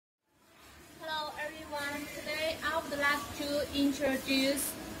to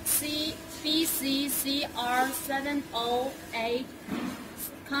introduce CR708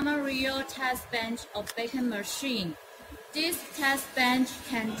 common real test bench of Beacon machine. This test bench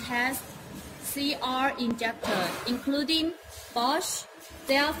can test CR injector, including Bosch,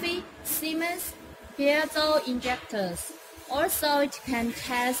 Delphi, Siemens, piezo injectors. Also, it can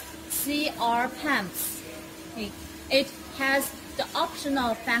test CR pumps. It has the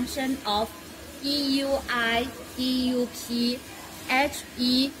optional function of EUI, EUP,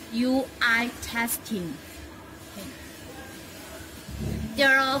 HEUI testing.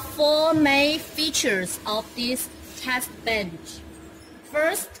 There are 4 main features of this test bench.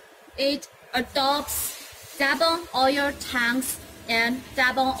 First, it adopts double oil tanks and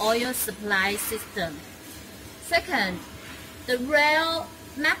double oil supply system. Second, the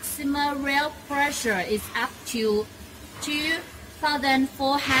maximum rail pressure is up to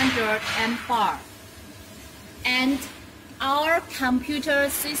 2,400 bar. And our computer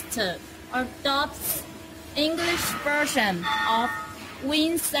system adopts English version of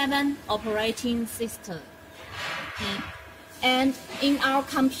Windows 7 operating system. And in our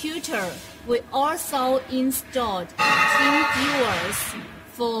computer, we also installed team viewers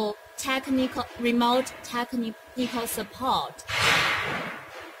for remote technical support.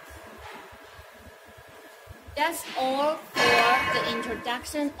 That's all for the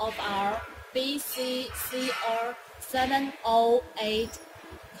introduction of our CR708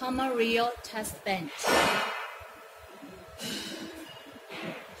 common real test bench.